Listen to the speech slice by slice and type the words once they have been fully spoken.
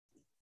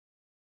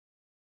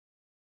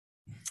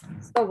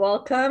So,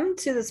 welcome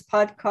to this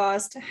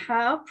podcast,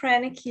 How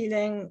Pranic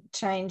Healing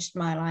Changed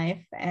My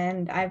Life.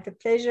 And I have the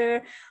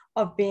pleasure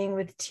of being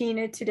with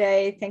Tina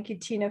today. Thank you,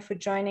 Tina, for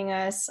joining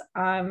us.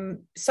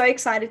 I'm so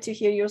excited to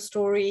hear your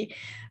story.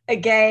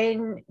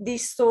 Again,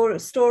 these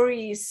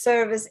stories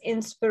serve as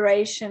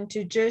inspiration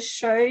to just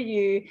show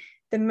you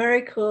the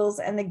miracles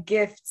and the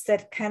gifts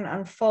that can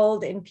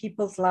unfold in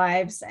people's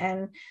lives.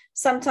 And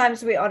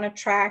sometimes we're on a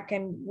track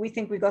and we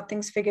think we got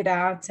things figured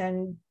out,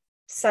 and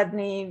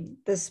suddenly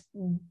this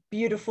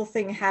beautiful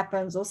thing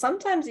happens, or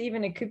sometimes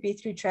even it could be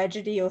through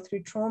tragedy or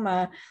through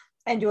trauma,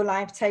 and your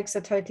life takes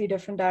a totally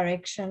different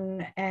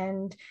direction.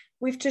 And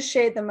we've just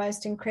shared the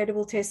most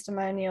incredible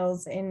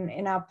testimonials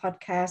in our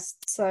podcast.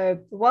 So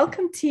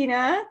welcome,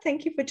 Tina.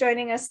 Thank you for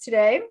joining us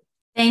today.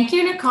 Thank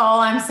you, Nicole.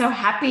 I'm so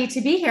happy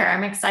to be here.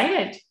 I'm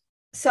excited.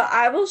 So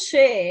I will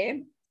share.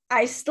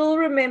 I still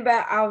remember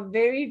our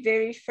very,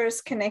 very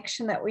first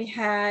connection that we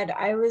had.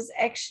 I was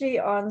actually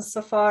on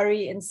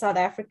safari in South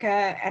Africa,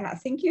 and I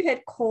think you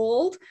had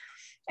called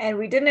and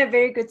we didn't have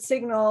very good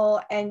signal,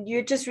 and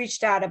you just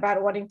reached out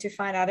about wanting to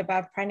find out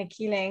about pranic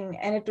healing.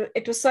 And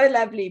it was so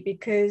lovely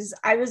because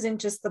I was in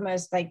just the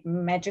most like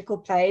magical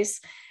place,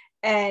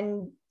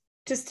 and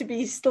just to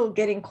be still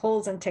getting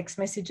calls and text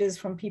messages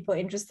from people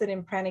interested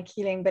in pranic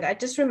healing. But I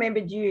just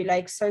remembered you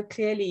like so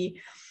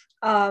clearly.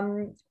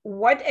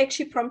 What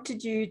actually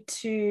prompted you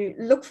to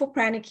look for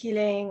pranic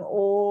healing,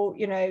 or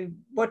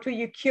what were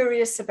you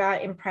curious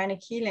about in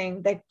pranic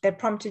healing that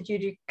prompted you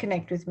to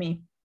connect with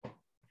me?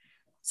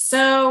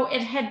 So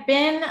it had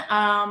been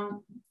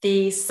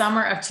the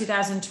summer of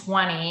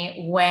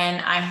 2020 when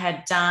I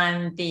had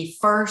done the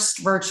first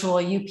virtual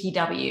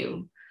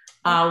UPW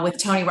with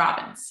Tony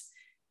Robbins.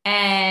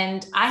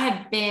 And I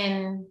had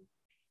been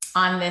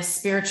on this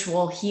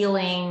spiritual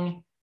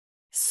healing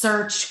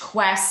search,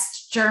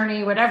 quest,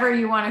 journey, whatever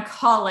you want to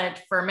call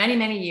it, for many,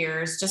 many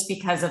years, just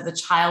because of the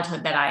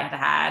childhood that I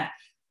had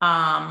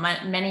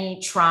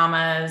many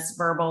traumas,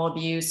 verbal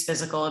abuse,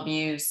 physical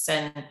abuse,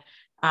 and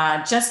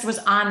just was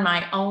on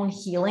my own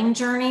healing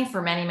journey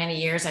for many, many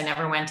years. I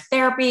never went to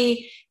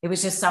therapy. It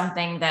was just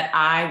something that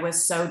I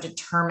was so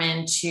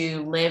determined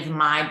to live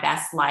my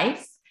best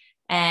life.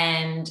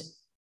 And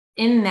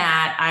in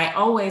that, I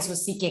always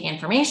was seeking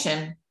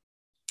information.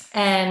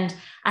 And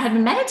I had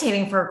been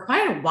meditating for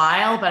quite a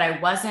while, but I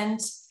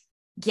wasn't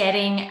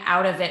getting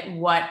out of it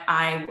what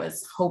I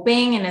was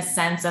hoping, in a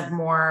sense of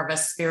more of a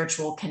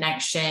spiritual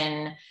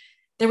connection.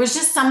 There was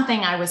just something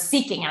I was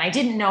seeking, and I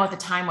didn't know at the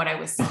time what I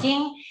was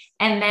seeking.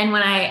 And then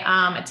when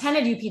I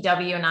attended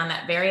UPW, and on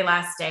that very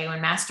last day when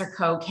Master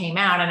Co came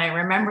out, and I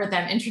remember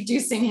them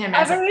introducing him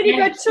as I've already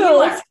got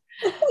healer. chills.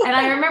 And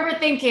I remember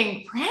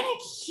thinking,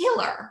 pranic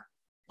healer,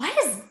 what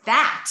is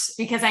that?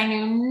 Because I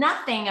knew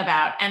nothing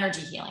about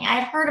energy healing. I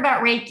had heard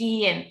about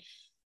Reiki, and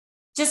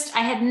just,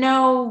 I had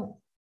no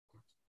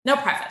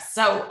preface.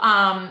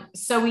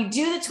 So we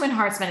do the Twin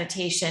Hearts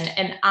meditation,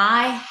 and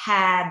I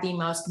had the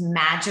most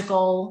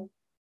magical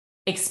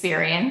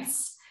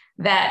experience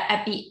that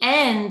at the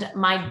end,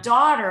 my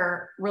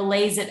daughter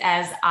relays it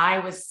as I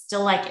was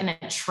still like in a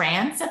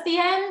trance at the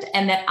end,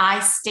 and that I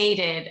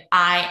stated,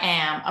 I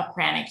am a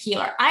pranic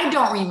healer. I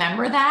don't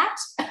remember that.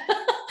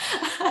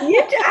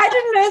 I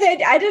didn't know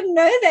that. I didn't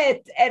know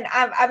that. And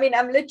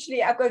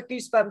I've got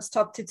goosebumps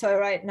top to toe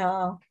right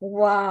now.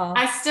 Wow.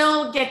 I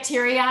still get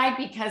teary-eyed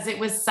because it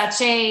was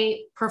such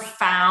a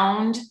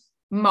profound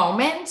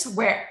moment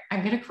where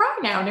I'm going to cry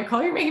now.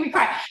 Nicole, you're making me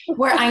cry.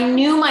 Where I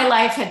knew my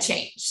life had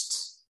changed.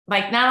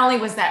 Like, not only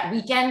was that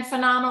weekend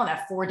phenomenal,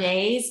 that 4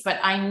 days, but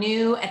I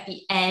knew at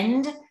the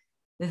end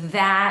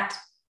that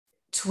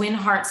Twin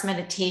Hearts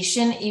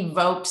meditation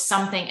evoked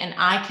something, and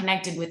I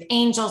connected with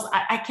angels.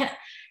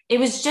 It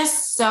was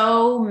just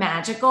so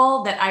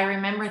magical that I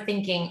remember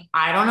thinking,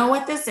 I don't know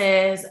what this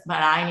is,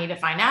 but I need to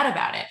find out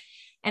about it.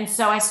 And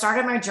so I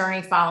started my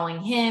journey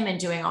following him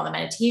and doing all the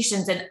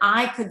meditations, and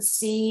I could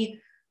see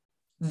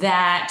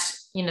that,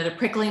 the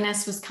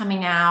prickliness was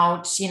coming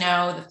out,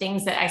 the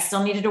things that I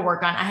still needed to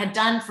work on. I had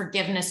done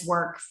forgiveness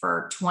work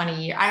for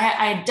 20 years.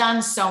 I had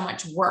done so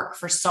much work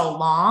for so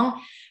long,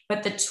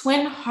 but the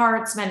Twin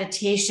Hearts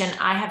meditation,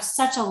 I have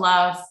such a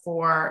love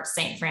for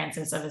St.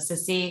 Francis of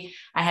Assisi.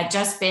 I had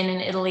just been in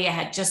Italy. I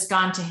had just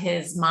gone to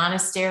his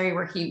monastery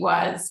where he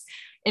was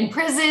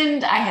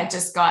imprisoned. I had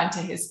just gone to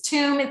his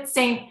tomb at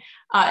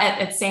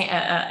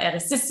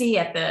Assisi.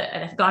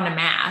 I've gone to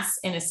Mass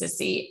in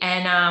Assisi,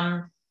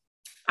 and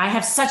I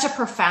have such a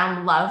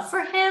profound love for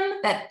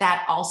him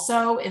that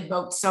also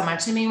evoked so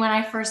much in me when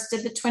I first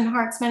did the Twin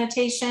Hearts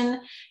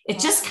meditation. It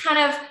just kind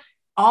of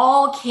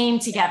all came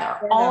together,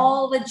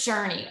 all the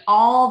journey,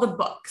 all the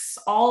books,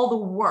 all the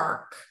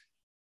work.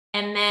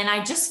 And then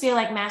I just feel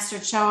like Master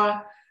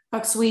Choa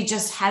Koksui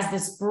just has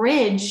this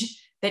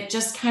bridge that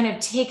just kind of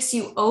takes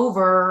you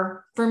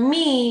over. For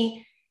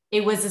me,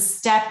 it was a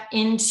step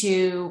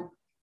into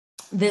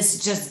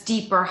this just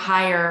deeper,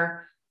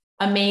 higher,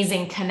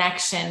 amazing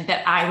connection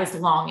that I was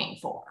longing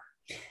for.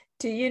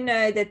 Do you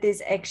know that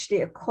there's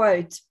actually a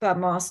quote by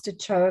Master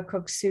Choa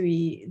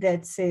Koksui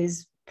that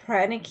says,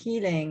 pranic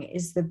healing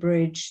is the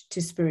bridge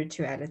to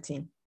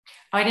spirituality?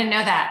 Oh, I didn't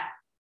know that.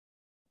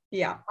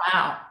 Yeah.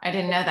 Wow. I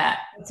didn't know that.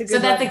 That's a So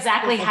good that's one.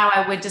 exactly how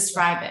I would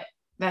describe it.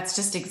 That's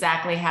just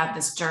exactly how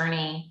this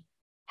journey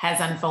has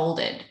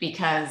unfolded,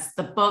 because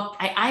the book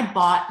I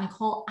bought,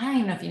 Nicole, I don't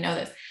even know if you know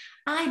this.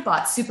 I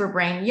bought Super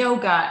Brain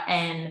Yoga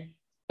and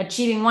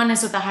Achieving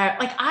Oneness with the Higher.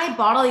 Like, I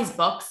bought all these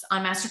books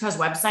on Masterco's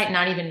website,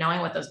 not even knowing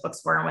what those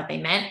books were and what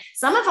they meant.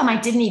 Some of them I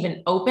didn't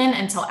even open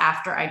until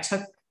after I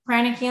took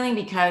Pranic Healing,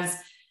 because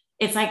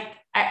it's like,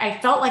 I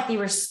felt like they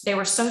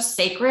were so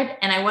sacred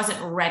and I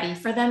wasn't ready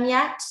for them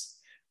yet.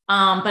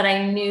 But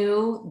I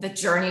knew the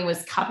journey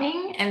was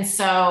coming. And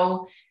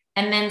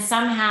then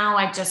somehow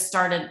I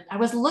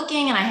was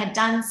looking, and I had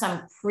done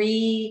some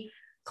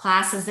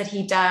classes that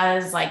he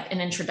does, like an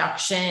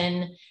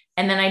introduction.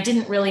 And then I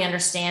didn't really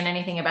understand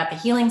anything about the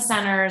healing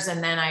centers.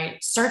 And then I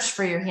searched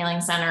for your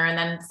healing center, and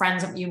then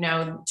friends of,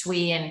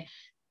 Twee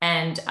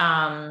and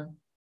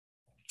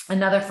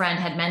another friend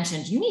had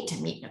mentioned, you need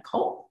to meet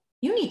Nicole.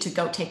 You need to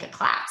go take a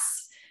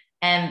class.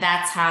 And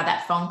that's how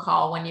that phone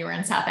call when you were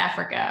in South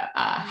Africa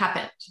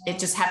happened. It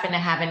just happened to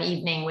have an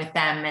evening with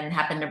them and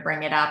happened to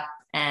bring it up.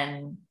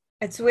 And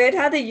it's weird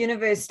how the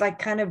universe like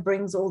kind of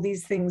brings all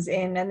these things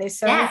in, and there's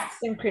so many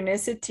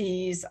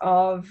synchronicities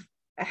of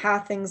how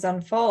things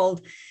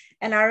unfold.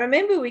 And I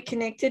remember we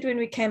connected when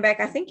we came back.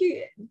 I think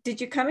did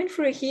you come in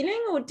for a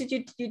healing, or did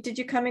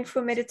you come in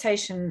for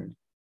meditation?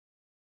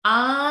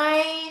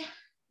 I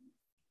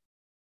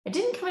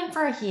didn't come in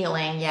for a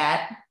healing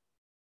yet.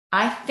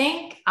 I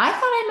thought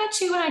I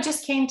met you when I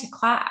just came to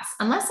class,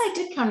 unless I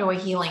did come to a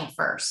healing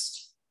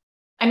first.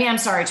 I mean, I'm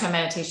sorry, to a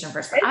meditation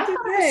first, but I thought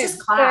it was just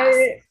class.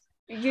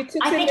 So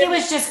I think it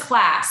was just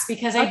class,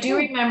 because I do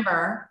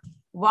remember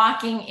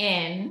walking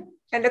in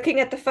and looking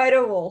at the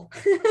photo wall.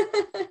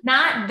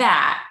 Not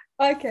that.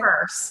 Okay.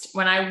 First,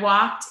 when I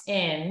walked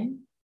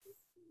in,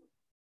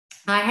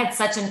 I had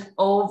such an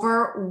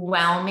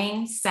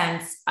overwhelming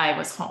sense I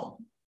was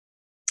home.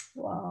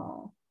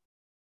 Wow.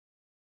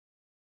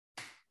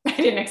 I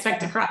didn't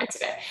expect to cry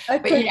today.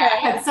 But yeah, I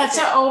had such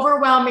an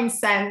overwhelming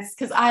sense,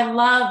 because I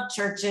love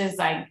churches.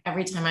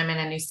 Every time I'm in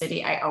a new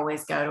city, I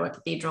always go to a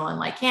cathedral and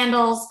light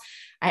candles.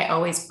 I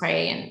always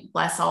pray and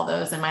bless all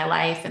those in my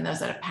life and those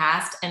that have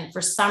passed. And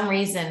for some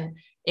reason,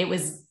 it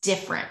was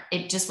different.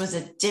 It just was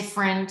it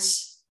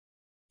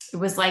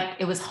was like,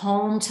 it was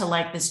home to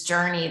like this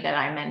journey that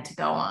I meant to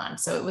go on.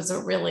 So it was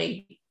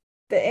the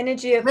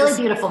energy of really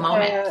beautiful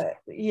moment.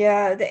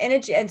 Yeah, the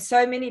energy. And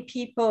so many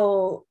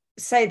people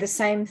say the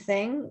same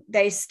thing.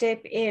 They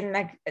step in,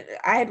 like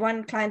I had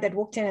one client that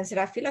walked in and said,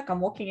 I feel like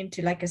I'm walking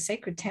into like a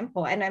sacred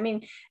temple. And I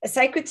mean, a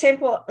sacred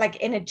temple,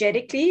 like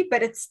energetically,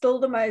 but it's still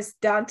the most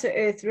down to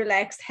earth,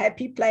 relaxed,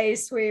 happy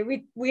place where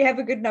we have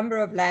a good number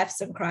of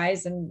laughs and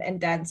cries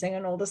and dancing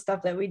and all the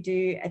stuff that we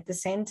do at the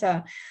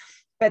center.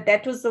 But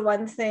that was the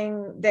one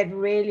thing that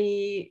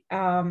really,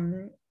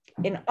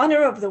 in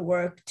honor of the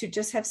work, to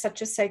just have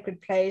such a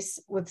sacred place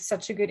with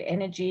such a good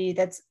energy,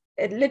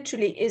 it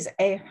literally is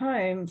a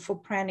home for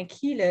pranic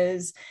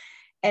healers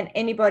and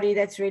anybody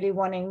that's really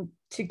wanting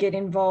to get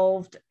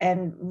involved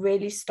and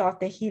really start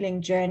the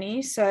healing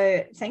journey.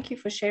 So thank you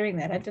for sharing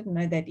that. I didn't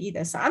know that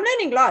either. So I'm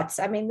learning lots.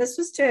 I mean, this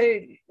was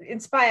to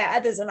inspire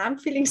others, and I'm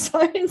feeling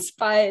so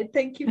inspired.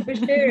 Thank you for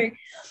sharing.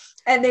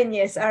 And then,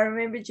 yes, I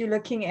remembered you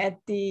looking at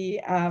the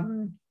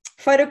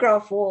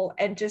photograph wall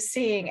and just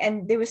seeing,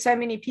 and there were so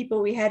many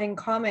people we had in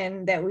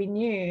common that we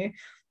knew.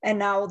 And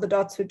now all the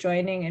dots were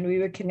joining and we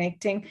were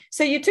connecting.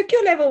 So you took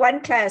your level 1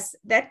 class.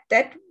 That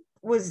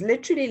was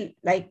literally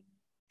like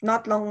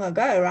not long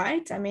ago,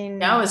 right? I mean,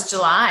 no, it was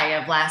July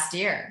of last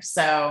year.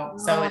 So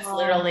it's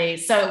literally,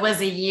 so it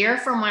was a year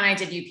from when I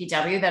did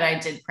UPW that I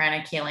did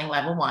Pranic Healing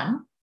level 1.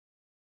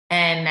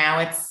 And now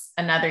it's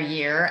another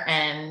year.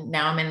 And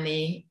now I'm in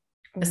the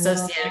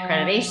associate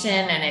accreditation,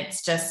 and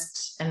it's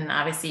just, and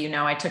obviously,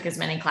 I took as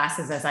many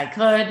classes as I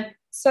could.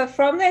 So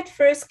from that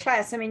first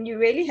class, I mean, you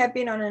really have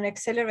been on an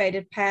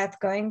accelerated path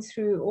going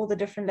through all the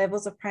different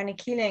levels of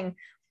pranic healing.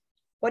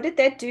 What did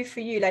that do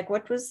for you? Like,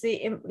 what was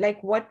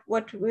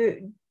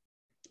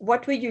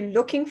what were you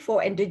looking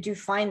for? And did you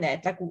find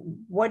that? Like,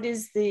 what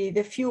is the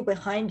fuel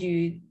behind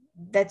you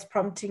that's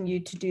prompting you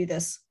to do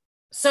this?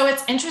 So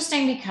it's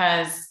interesting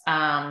because,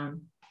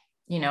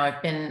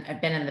 I've been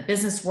in the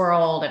business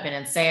world, I've been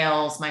in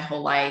sales my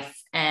whole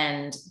life.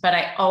 But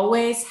I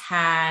always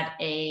had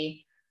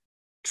a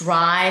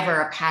drive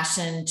or a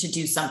passion to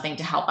do something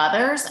to help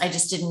others. I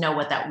just didn't know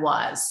what that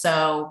was.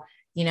 So,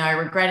 I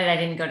regretted I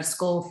didn't go to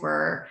school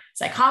for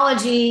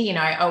psychology.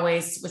 I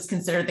always was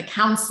considered the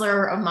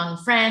counselor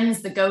among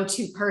friends, the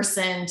go-to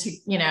person to,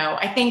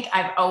 I think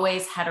I've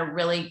always had a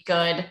really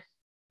good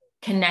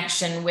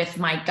connection with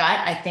my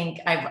gut. I think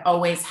I've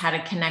always had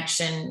a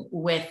connection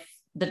with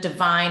the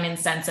divine in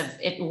sense of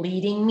it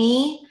leading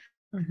me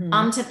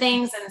to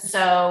things. And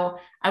so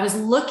I was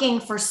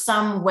looking for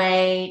some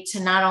way to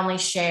not only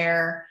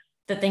share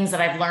the things that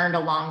I've learned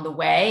along the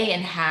way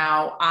and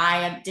how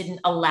I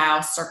didn't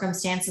allow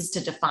circumstances to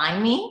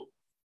define me.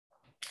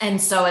 And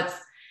so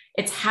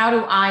it's how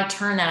do I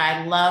turn that?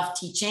 I love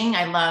teaching.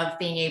 I love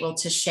being able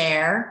to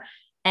share.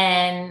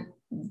 And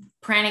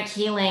pranic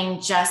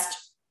healing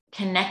just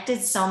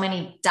connected so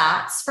many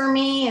dots for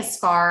me as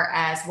far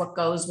as what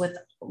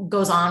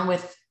goes on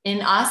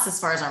within us, as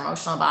far as our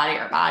emotional body,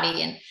 our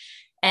body,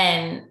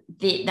 and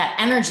that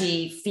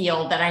energy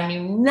field that I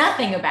knew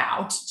nothing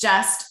about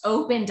just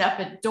opened up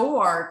a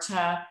door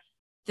to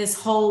this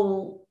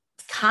whole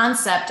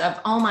concept of,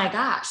 oh my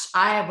gosh,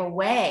 I have a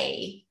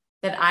way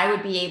that I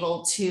would be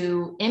able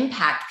to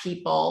impact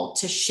people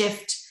to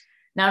shift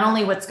not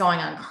only what's going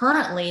on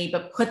currently,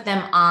 but put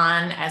them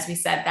on, as we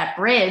said, that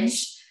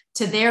bridge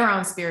to their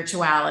own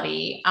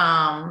spirituality.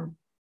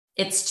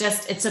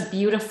 It's a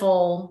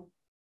beautiful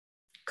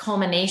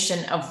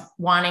culmination of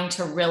wanting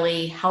to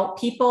really help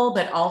people,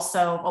 but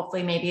also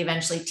hopefully maybe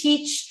eventually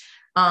teach.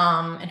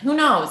 And who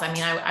knows? I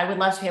mean, I would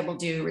love to be able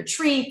to do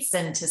retreats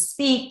and to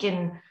speak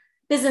in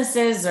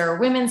businesses or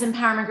women's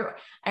empowerment group.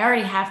 I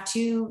already have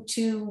two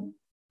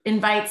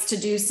invites to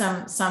do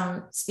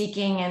some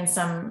speaking and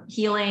some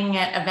healing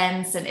at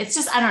events. And it's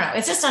just, I don't know,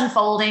 it's just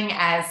unfolding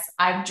as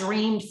I've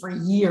dreamed for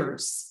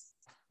years,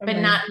 but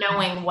not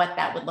knowing what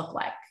that would look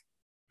like.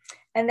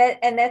 And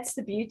that's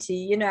the beauty.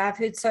 You know, I've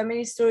heard so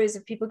many stories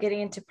of people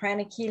getting into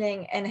pranic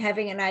healing and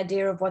having an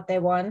idea of what they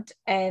want,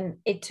 and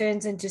it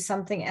turns into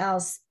something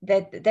else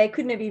that they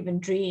couldn't have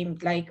even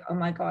dreamed, like, oh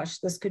my gosh,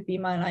 this could be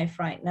my life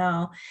right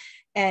now.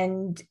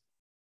 And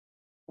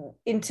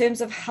in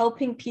terms of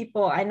helping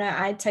people, I know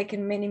I'd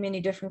taken many, many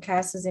different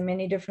classes in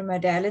many different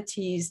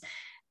modalities.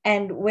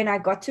 And when I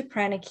got to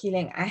pranic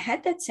healing, I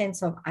had that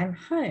sense of, I'm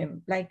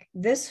home. Like,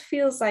 this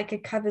feels like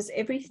it covers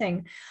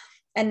everything.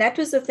 And that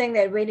was the thing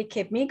that really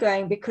kept me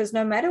going, because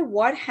no matter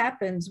what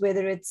happens,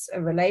 whether it's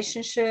a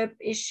relationship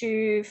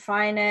issue,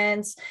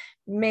 finance,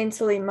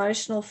 mental,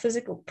 emotional,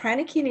 physical,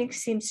 pranic healing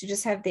seems to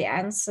just have the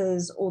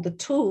answers or the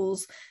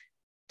tools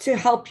to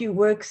help you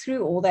work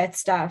through all that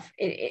stuff.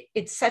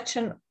 It's such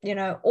an,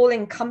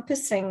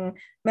 all-encompassing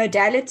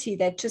modality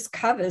that just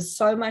covers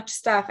so much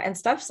stuff, and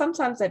stuff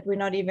sometimes that we're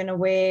not even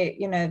aware,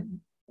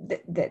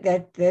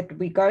 that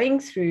we're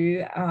going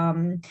through.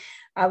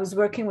 I was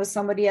working with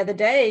somebody the other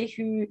day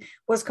who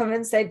was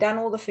convinced they'd done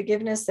all the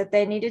forgiveness that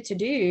they needed to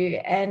do.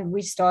 And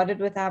we started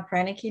with our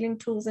pranic healing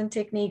tools and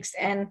techniques,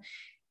 and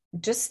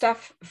just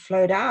stuff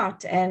flowed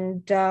out,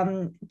 and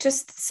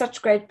just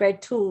such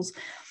great tools.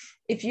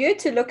 If you were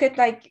to look at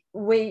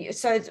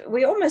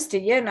we're almost a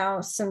year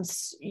now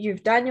since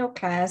you've done your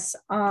class,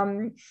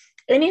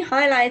 any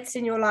highlights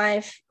in your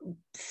life,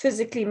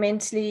 physically,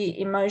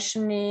 mentally,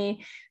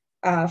 emotionally,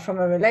 from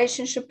a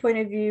relationship point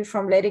of view,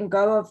 from letting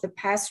go of the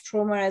past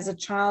trauma as a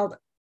child,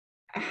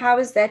 how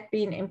has that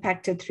been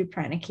impacted through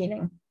pranic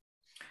healing?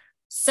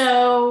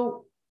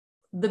 So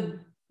the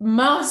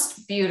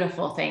most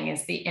beautiful thing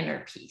is the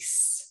inner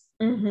peace.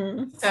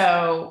 Mm-hmm.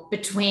 So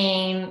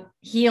between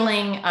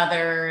healing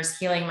others,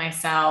 healing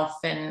myself,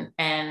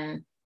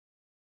 and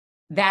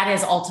that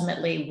is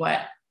ultimately what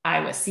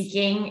I was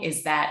seeking,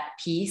 is that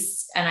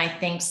peace. And I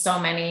think so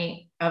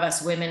many of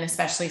us women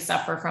especially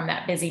suffer from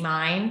that busy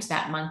mind,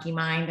 that monkey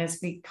mind, as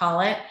we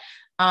call it.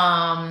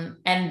 And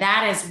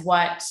that is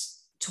what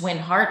Twin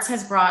Hearts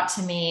has brought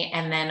to me.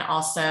 And then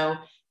also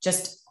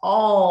just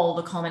all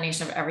the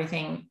culmination of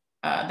everything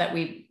that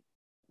we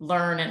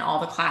learn in all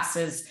the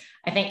classes.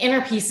 I think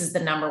inner peace is the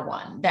number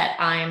one, that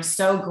I am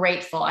so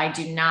grateful I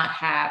do not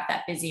have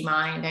that busy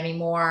mind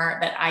anymore,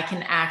 that I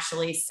can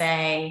actually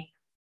say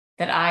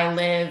that I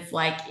live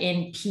like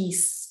in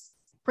peace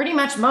pretty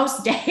much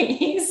most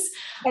days.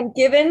 And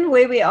given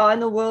where we are in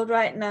the world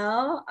right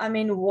now, I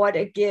mean, what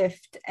a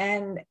gift.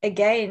 And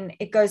again,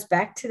 it goes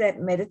back to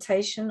that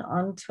meditation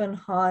on Twin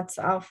Hearts,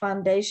 our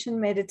foundation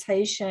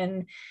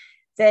meditation,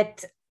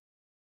 that,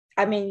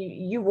 I mean,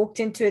 you walked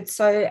into it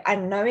so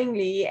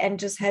unknowingly and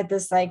just had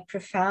this like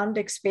profound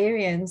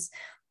experience.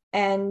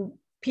 And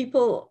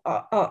people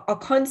are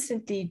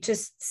constantly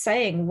just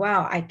saying,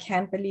 wow, I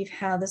can't believe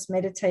how this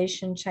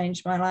meditation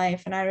changed my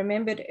life. And I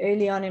remembered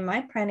early on in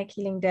my pranic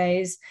healing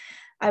days,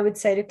 I would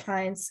say to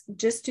clients,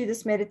 just do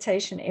this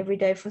meditation every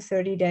day for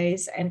 30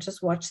 days and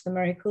just watch the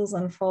miracles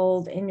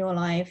unfold in your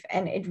life.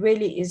 And it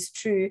really is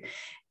true.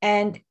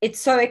 And it's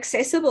so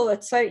accessible.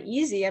 It's so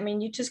easy. I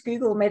mean, you just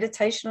Google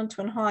meditation on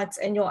Twin Hearts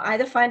and you'll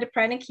either find a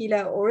pranic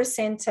healer or a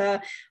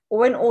center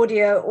or an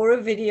audio or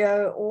a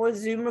video or a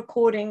Zoom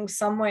recording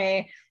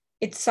somewhere.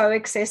 It's so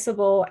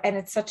accessible, and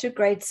it's such a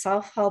great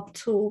self-help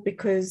tool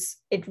because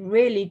it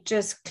really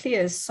just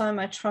clears so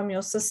much from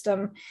your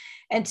system.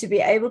 And to be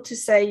able to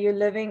say you're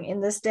living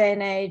in this day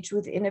and age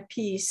with inner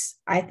peace,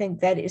 I think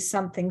that is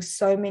something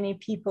so many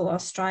people are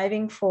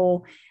striving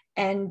for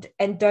and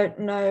don't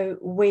know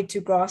where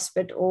to grasp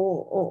it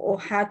or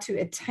how to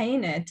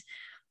attain it.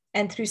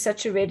 And through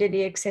such a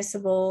readily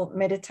accessible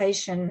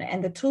meditation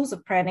and the tools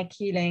of pranic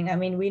healing, I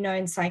mean, we know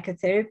in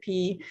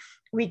psychotherapy,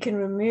 we can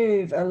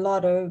remove a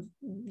lot of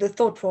the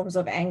thought forms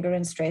of anger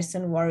and stress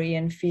and worry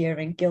and fear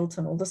and guilt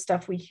and all the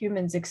stuff we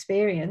humans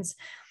experience.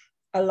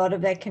 a lot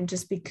of that can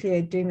just be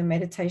cleared doing the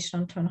meditation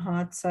on Twin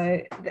Heart.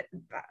 So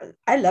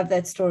I love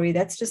that story.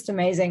 That's just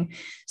amazing.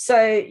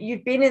 So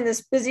you've been in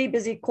this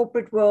busy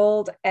corporate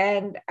world,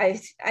 and I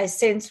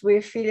sense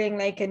we're feeling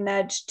like a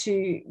nudge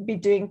to be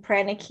doing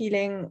pranic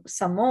healing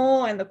some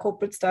more and the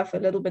corporate stuff a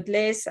little bit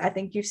less. I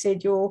think you've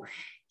said your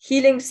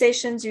healing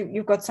sessions,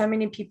 you've got so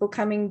many people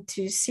coming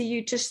to see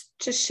you. Just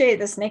share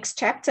this next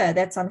chapter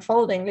that's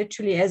unfolding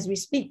literally as we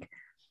speak.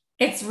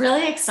 It's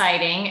really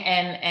exciting.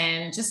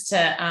 And just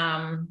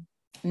to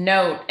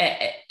note,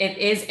 it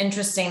is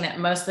interesting that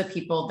most of the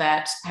people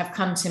that have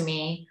come to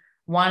me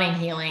wanting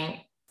healing,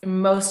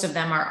 most of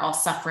them are all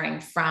suffering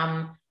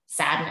from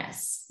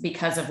sadness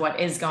because of what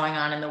is going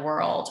on in the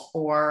world,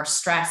 or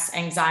stress,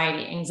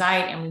 anxiety.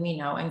 And we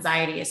know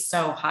anxiety is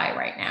so high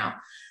right now.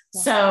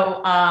 Yeah.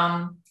 So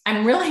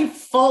I'm really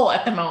full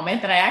at the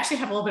moment, that I actually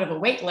have a little bit of a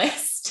wait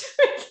list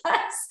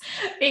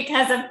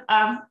because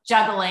of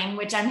juggling,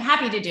 which I'm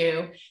happy to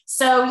do.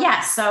 So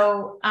yeah,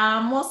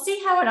 we'll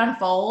see how it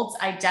unfolds.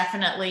 I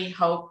definitely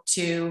hope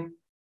to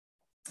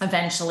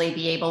eventually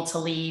be able to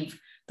leave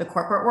the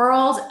corporate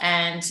world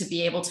and to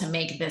be able to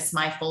make this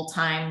my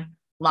full-time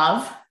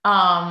love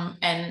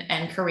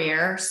and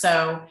career.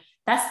 So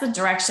that's the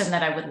direction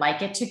that I would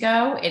like it to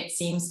go. It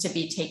seems to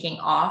be taking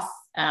off.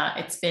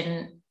 It's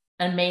been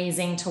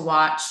amazing to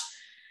watch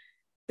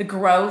the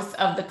growth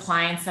of the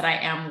clients that I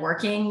am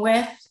working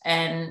with,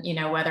 and, you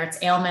know, whether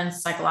it's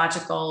ailments,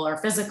 psychological or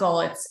physical,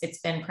 it's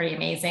been pretty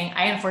amazing.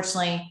 I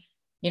unfortunately,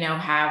 you know,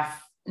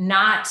 have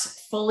not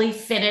fully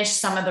finished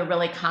some of the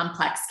really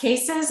complex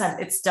cases.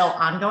 It's still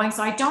ongoing.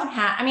 So I don't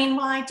have,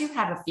 I do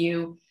have a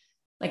few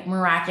like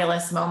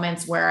miraculous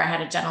moments where I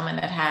had a gentleman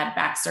that had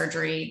back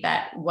surgery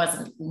that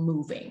wasn't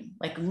moving,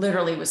 like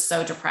literally was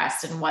so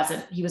depressed and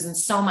he was in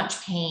so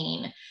much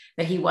pain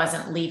that he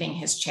wasn't leaving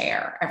his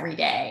chair every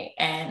day.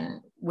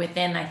 And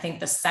within, I think,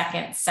 the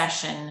second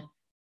session,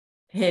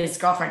 his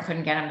girlfriend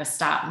couldn't get him to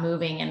stop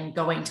moving and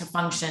going to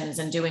functions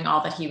and doing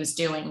all that he was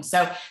doing.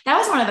 So that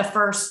was one of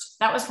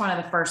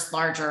the first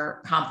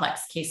larger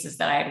complex cases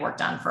that I had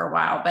worked on for a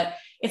while, but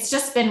it's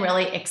just been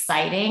really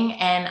exciting.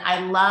 And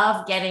I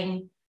love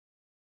getting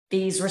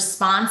these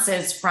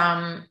responses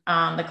from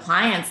the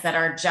clients that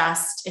are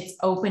just, it's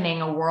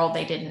opening a world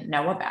they didn't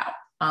know about.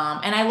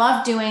 And I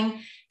love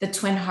doing the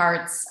Twin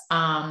Hearts.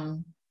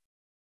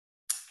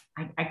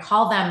 I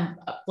call them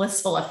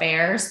blissful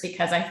affairs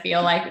because I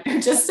feel like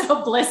they're just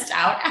so blissed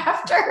out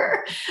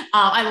after.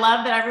 I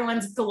love that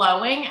everyone's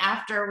glowing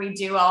after we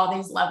do all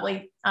these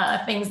lovely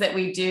things that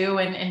we do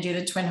and do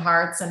the Twin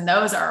Hearts. And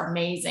those are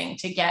amazing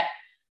to get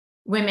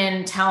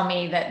women tell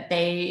me that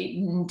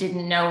they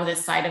didn't know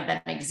this side of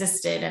them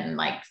existed. And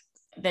like,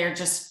 they're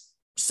just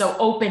so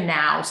open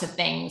now to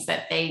things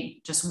that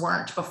they just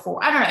weren't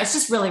before. I don't know. It's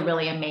just really,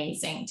 really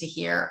amazing to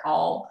hear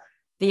all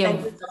the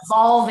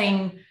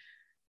evolving,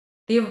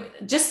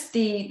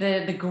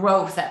 the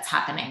growth that's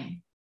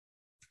happening.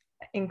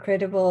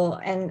 Incredible.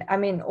 And I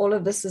mean, all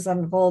of this is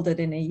unfolded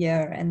in a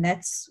year, and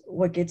that's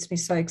what gets me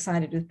so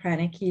excited with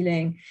pranic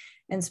healing.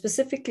 And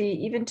specifically,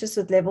 even just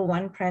with level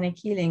 1 pranic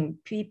healing,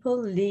 people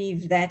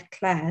leave that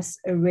class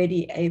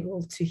already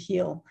able to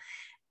heal.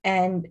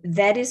 And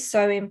that is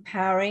so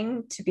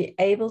empowering to be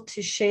able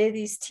to share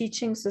these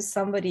teachings with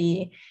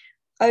somebody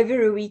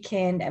over a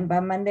weekend, and by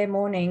Monday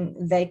morning,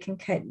 they can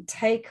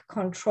take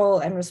control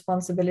and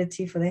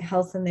responsibility for their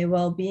health and their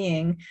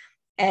well-being.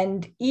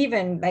 And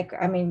even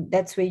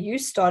that's where you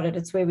started.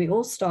 It's where we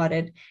all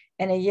started.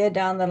 And a year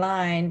down the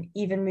line,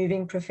 even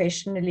moving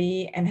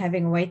professionally and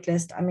having a wait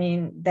list,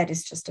 that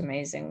is just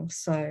amazing.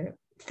 So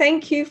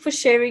thank you for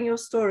sharing your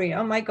story.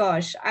 Oh my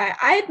gosh,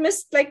 I had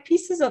missed like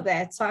pieces of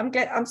that. So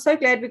I'm so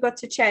glad we got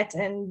to chat.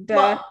 And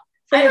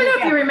I don't know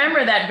if you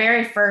remember, that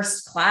very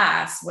first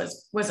class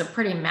was a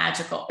pretty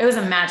magical. It was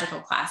a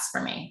magical class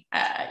for me.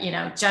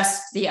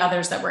 Just the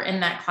others that were in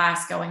that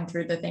class going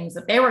through the things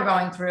that they were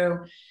going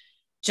through,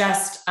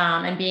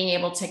 and being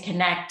able to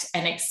connect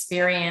and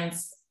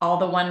experience all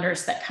the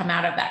wonders that come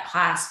out of that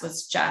class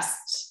was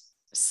just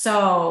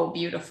so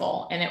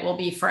beautiful, and it will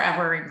be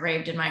forever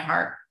engraved in my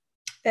heart.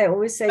 They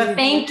always say,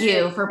 thank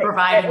you for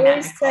providing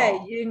that. Say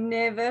you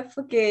never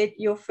forget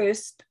your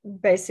first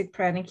basic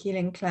pranic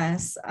healing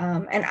class.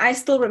 And I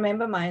still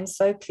remember mine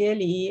so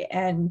clearly.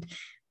 And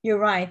you're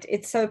right.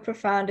 It's so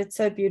profound. It's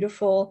so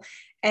beautiful.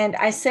 And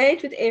I say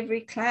it with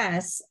every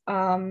class,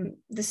 the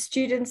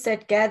students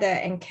that gather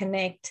and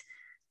connect,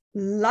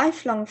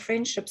 lifelong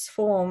friendships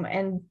form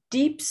and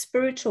deep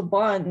spiritual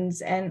bonds,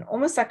 and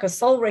almost like a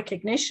soul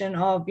recognition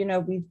of,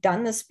 we've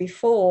done this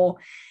before.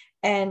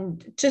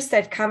 And just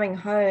that coming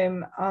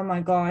home, oh my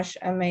gosh,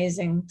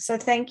 amazing. So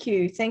thank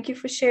you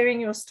for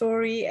sharing your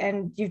story,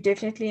 and you've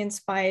definitely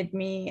inspired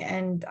me,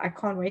 and I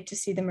can't wait to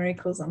see the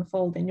miracles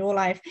unfold in your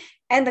life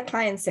and the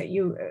clients that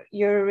you're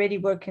already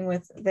working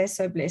with. They're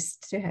so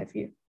blessed to have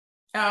you.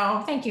 Oh,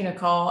 thank you,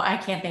 Nicole. I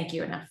can't thank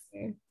you enough.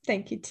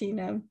 Thank you,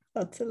 Tina.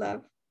 Lots of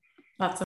love. Lots of